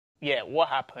yeah, what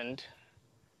happened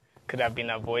could have been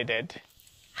avoided.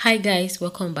 Hi guys,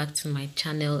 welcome back to my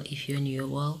channel. If you're new, you're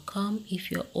welcome.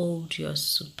 If you're old, you're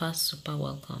super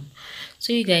welcome.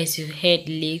 So you guys, you've heard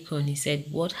LAYCON. He said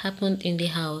what happened in the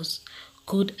house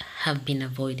could have been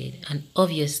avoided, and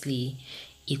obviously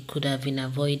it could have been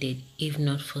avoided if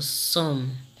not for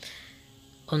some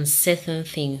uncertain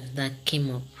things that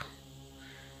came up.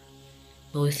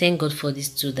 But we thank God for these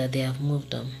two that they have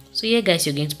moved on. So yeah guys,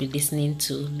 you're going to be listening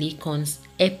to LAYCON's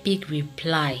epic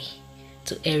reply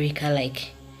to Erica.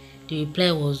 Like, the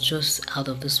reply was just out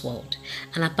of this world.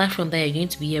 And apart from that, you're going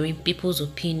to be hearing people's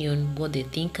opinion, what they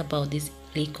think about this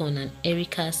LAYCON and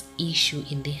Erica's issue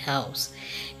in the house.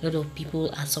 A lot of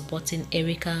people are supporting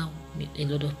Erica, a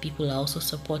lot of people are also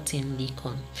supporting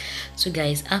LAYCON. So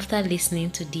guys, after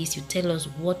listening to this, you tell us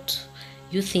what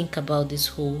you think about this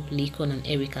whole LAYCON and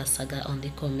Erica saga on the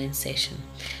comment section.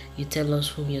 You tell us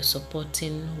whom you're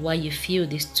supporting, why you feel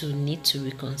these two need to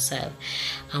reconcile,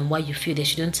 and why you feel they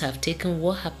shouldn't have taken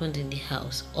what happened in the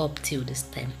house up till this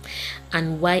time,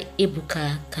 and why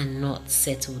Ebuka cannot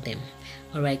settle them.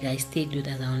 Alright guys, stay glued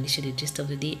as I unleash the gist of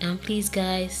the day, and please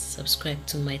guys, subscribe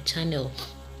to my channel.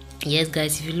 Yes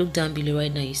guys, if you look down below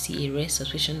right now, you see a red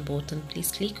subscription button.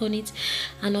 Please click on it,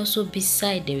 and also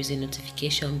beside there is a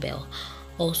notification bell.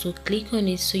 Also click on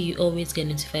it so you always get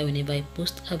notified whenever I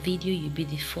post a video. You'll be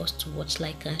the first to watch,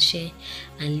 like and share,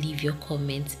 and leave your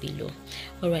comments below.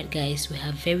 Alright guys, we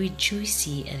have very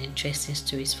juicy and interesting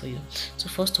stories for you. So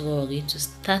first of all, we're going to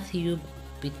start you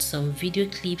with some video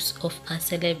clips of a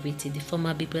celebrity, the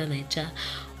former BBNAIJA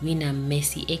winner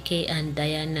Mercy, aka and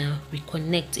Diana,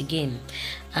 reconnect again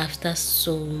after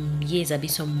some years, maybe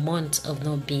some months of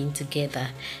not being together.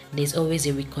 There's always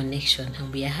a reconnection,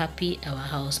 and we are happy our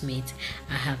housemates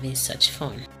are having such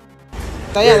fun.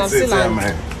 Diana, I'm still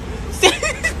angry.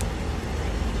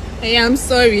 Hey, I'm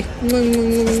sorry.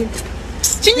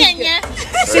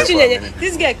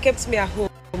 This girl kept me at home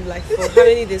like for how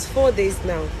many days? 4 days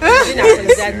now.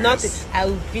 Nothing. I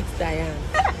will beat Diane.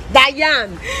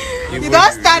 Diane! You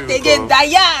don't start again,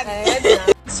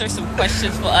 Diane! Answer some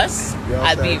questions for us.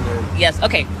 Yes.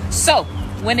 Okay. So,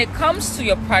 when it comes to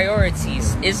your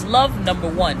priorities, is love number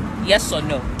one? Yes or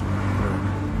no?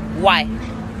 Why?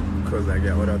 Because I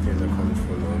get other things that come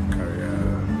before love,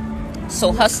 career.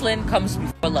 So hustling comes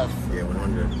before love. Yeah,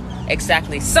 100.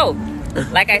 Exactly. So,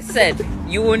 like I said,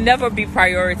 you will never be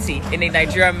priority in a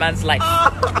Nigerian man's life.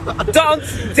 Don't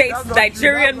date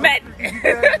Nigerian men.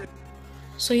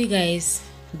 So you guys,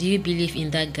 do you believe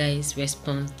in that guy's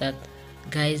response that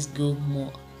guys go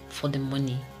more for the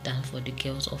money than for the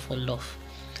girls or for love?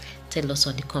 Tell us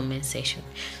on the comment section.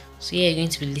 So yeah, you're going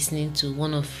to be listening to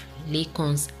one of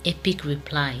LAYCON's epic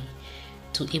reply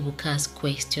to Ebuka's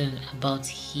question about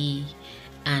he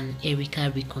and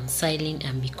Erica reconciling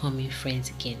and becoming friends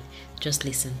again. Just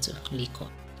listen to LAYCON.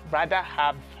 Rather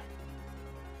have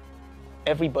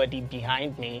everybody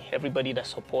behind me, everybody that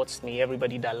supports me,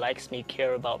 everybody that likes me,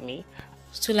 care about me.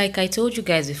 So like I told you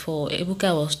guys before,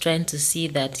 Ebuka was trying to see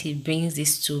that he brings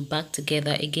these two back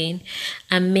together again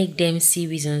and make them see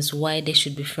reasons why they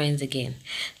should be friends again.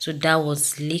 So that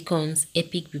was LAYCON's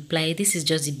epic reply. This is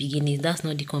just the beginning. That's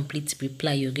not the complete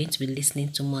reply. You're going to be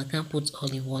listening to more. I can't put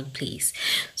all in one place.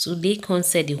 So LAYCON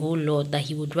said the whole lot that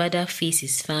he would rather face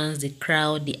his fans, the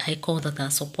crowd, the icons that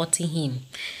are supporting him,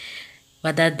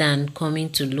 rather than coming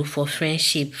to look for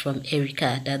friendship from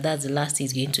Erica. That's the last thing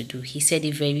he's going to do. He said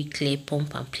it very clear,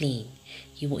 pump and plain.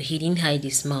 He didn't hide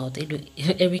his mouth.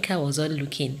 Erica was all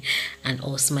looking and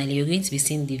all smiling. You're going to be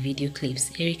seeing the video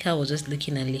clips. Erica was just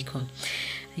looking at LAYCON.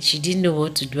 She didn't know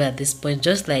what to do at this point.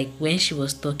 Just like when she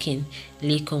was talking,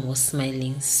 LAYCON was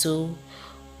smiling. So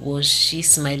was she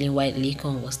smiling while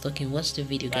LAYCON was talking? Watch the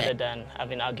video, guys. Rather than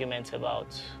having arguments about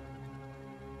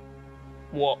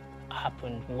what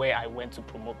happened where I went to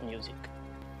promote music.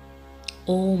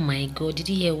 Oh my god, did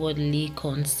you hear what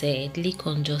LAYCON said?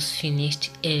 LAYCON just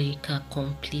finished Erica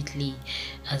completely,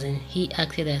 as in he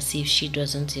acted as if she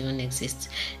doesn't even exist.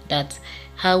 That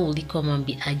how will he come and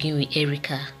be arguing with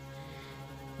Erica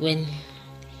when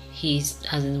he has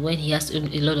a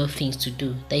lot of things to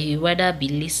do? That he'd rather be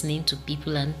listening to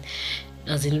people and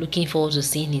as in looking forward to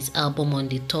seeing his album on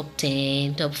the top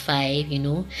 10, top 5, you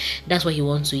know. That's what he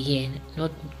wants to hear,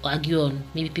 not argue on.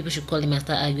 Maybe people should call him and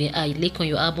start arguing, LAYCON,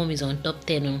 your album is on top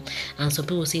 10, and some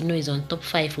people say no, it's on top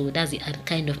 5. That's the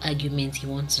kind of argument he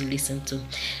wants to listen to,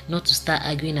 not to start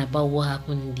arguing about what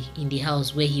happened in the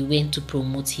house where he went to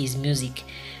promote his music.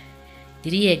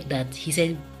 Did you hear that? He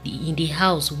said in the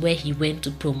house where he went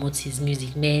to promote his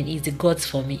music. Man, it's the gods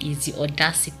for me. It's the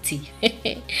audacity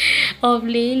of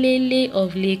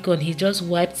LAYCON. He just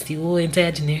wiped the whole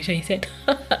entire generation. He said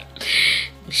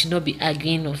should not be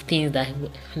arguing of things that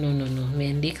no,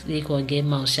 man. Laycon get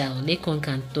mouth shut. Laycon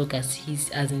can talk as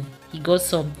in he got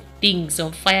some things,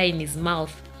 some fire in his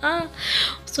mouth.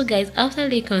 So guys, after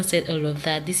Laycon said all of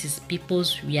that, this is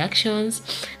people's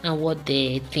reactions and what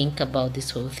they think about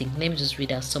this whole thing. Let me just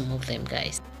read out some of them,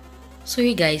 guys. So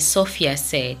you guys, Sophia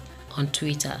said on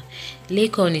Twitter,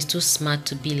 Laycon is too smart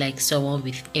to be like someone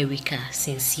with Erica.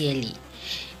 Sincerely,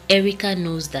 Erica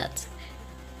knows that.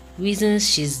 Reasons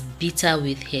she's bitter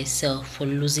with herself for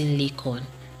losing Laycon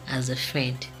as a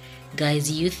friend. Guys,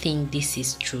 do you think this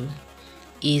is true?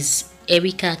 Is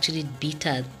Erica actually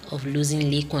bitter of losing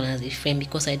Laycon as a friend?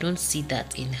 Because I don't see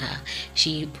that in her.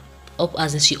 She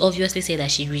obviously said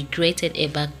that she regretted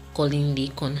ever calling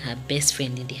Laycon her best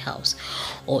friend in the house,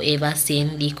 or ever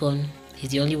saying Laycon is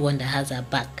the only one that has her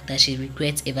back, that she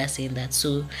regrets ever saying that.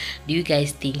 So do you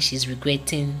guys think she's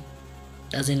regretting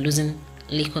as in losing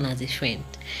Laycon as a friend?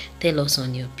 Tell us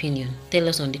on your opinion. Tell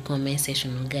us on the comment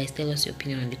section, guys. Tell us your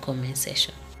opinion on the comment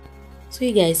section. So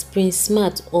you guys, Prince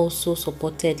Smart also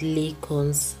supported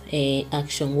Laycon's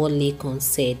action. What Laycon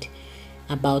said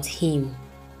about him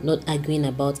not arguing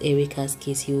about Erica's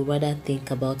case, he would rather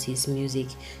think about his music.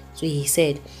 So he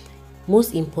said,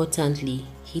 most importantly,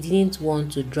 he didn't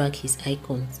want to drag his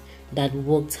icons that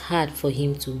worked hard for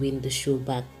him to win the show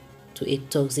back to a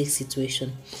toxic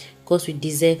situation, because we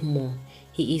deserve more.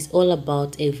 He is all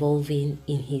about evolving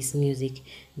in his music.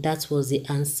 That was the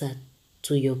answer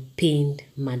to your pained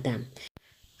madam.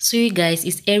 So you guys,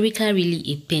 is Erica really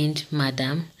a pained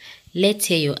madam? Let's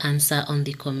hear your answer on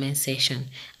the comment section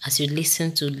as you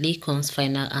listen to Laycon's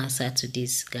final answer to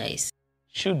this, guys.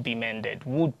 Should be mended,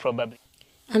 would probably.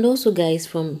 And also guys,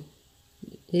 from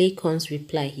Laycon's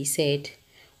reply, he said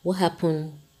what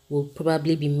happened will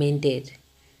probably be mended.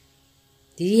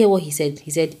 Did you hear what he said? He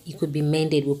said it could be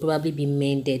mended, will probably be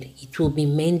mended. It will be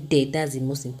mended. That's the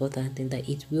most important thing, that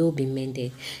it will be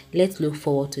mended. Let's look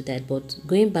forward to that. But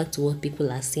going back to what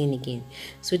people are saying again.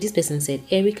 So this person said,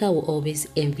 Erica will always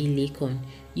envy Laycon.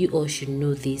 You all should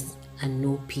know this and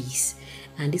know peace.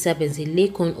 And this happens.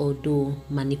 Laycon, although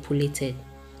manipulative,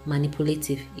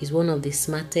 is one of the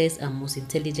smartest and most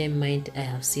intelligent minds I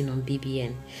have seen on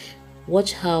BBN.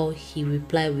 Watch how he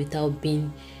replied without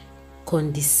being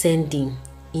condescending,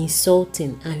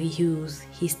 insulting, and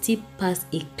he still passed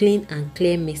a clean and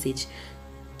clear message.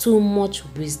 Too much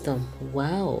wisdom.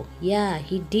 Wow, yeah,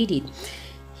 he did it.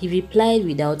 He replied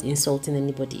without insulting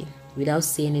anybody, without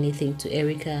saying anything to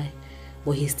Erica,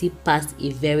 but he still passed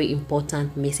a very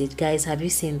important message. Guys, have you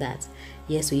seen that?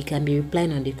 Yes, so you can be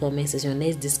replying on the comment section.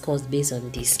 Let's discuss based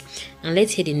on this, and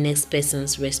let's hear the next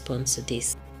person's response to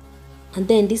this. And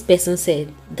then this person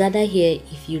said, gather here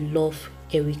if you love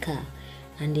Erica.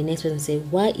 And the next person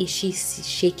said, why is she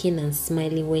shaking and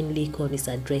smiling when Laycon is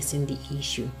addressing the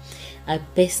issue? I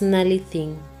personally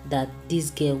think that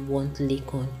this girl wants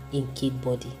Laycon in kid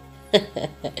body.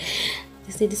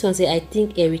 This one said, I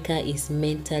think Erica is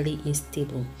mentally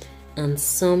unstable and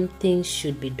something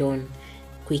should be done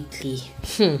quickly.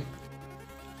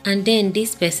 And then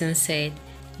this person said,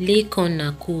 Laycon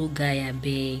na cool guy, I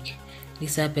beg.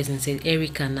 This other person said,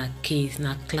 Erica na case,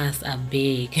 na class, a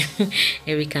beg.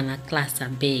 Erica na class, a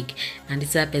beg. And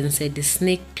this other person said, the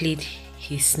snake played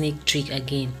his snake trick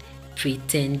again.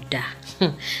 Pretender.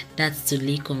 That's to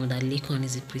Laycon, that Laycon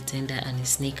is a pretender and a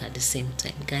snake at the same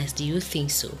time. Guys, do you think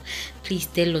so? Please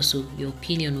tell us so your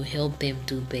opinion will help them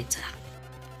do better.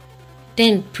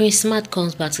 Then Prince Smart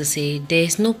comes back to say, there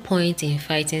is no point in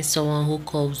fighting someone who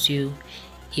calls you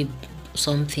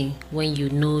something when you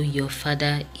know your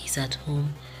father is at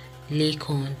home.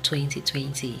 Laycon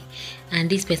 2020. And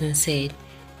this person said,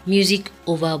 music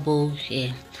overboard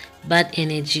here, bad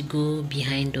energy go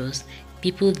behind us,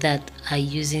 people that are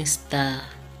using star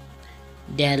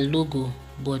their logo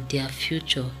but their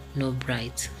future no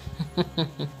bright.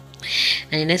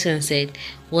 And the next one said,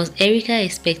 was Erica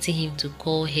expecting him to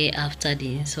call her after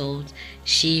the insult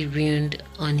she ruined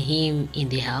on him in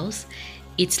the house?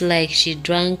 It's like she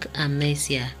drank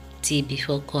amnesia tea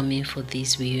before coming for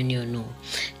this reunion. No,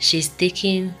 she's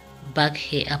taking back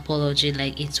her apology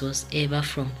like it was ever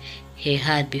from her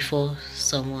heart before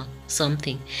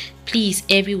something. Please,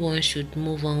 everyone should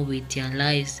move on with their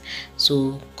lives.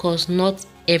 So, cause not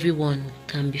everyone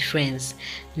can be friends.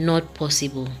 Not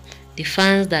possible. The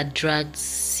fans that dragged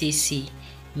Sissy,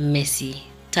 Messi,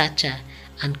 Thatcher,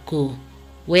 and co,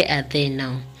 where are they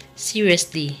now?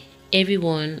 Seriously,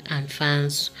 everyone and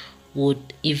fans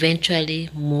would eventually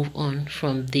move on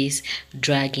from this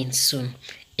dragging soon,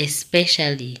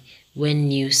 especially when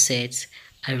new sets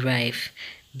arrive.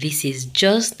 This is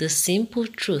just the simple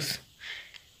truth.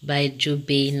 by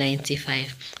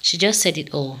BBNAIJA. She just said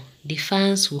it all. The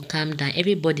fans will calm down.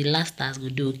 Everybody last stars will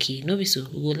do okay. No be so.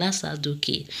 We will last stars do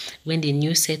okay when the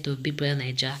new set of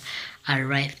BBNAIJA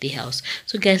arrive the house.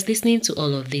 So guys, listening to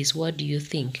all of this, what do you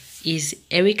think? Is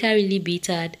Erica really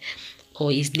bittered,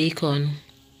 or is LAYCON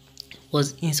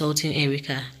was insulting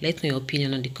Erica? Let me know your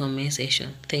opinion on the comment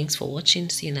section. Thanks for watching.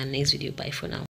 See you in the next video. Bye for now.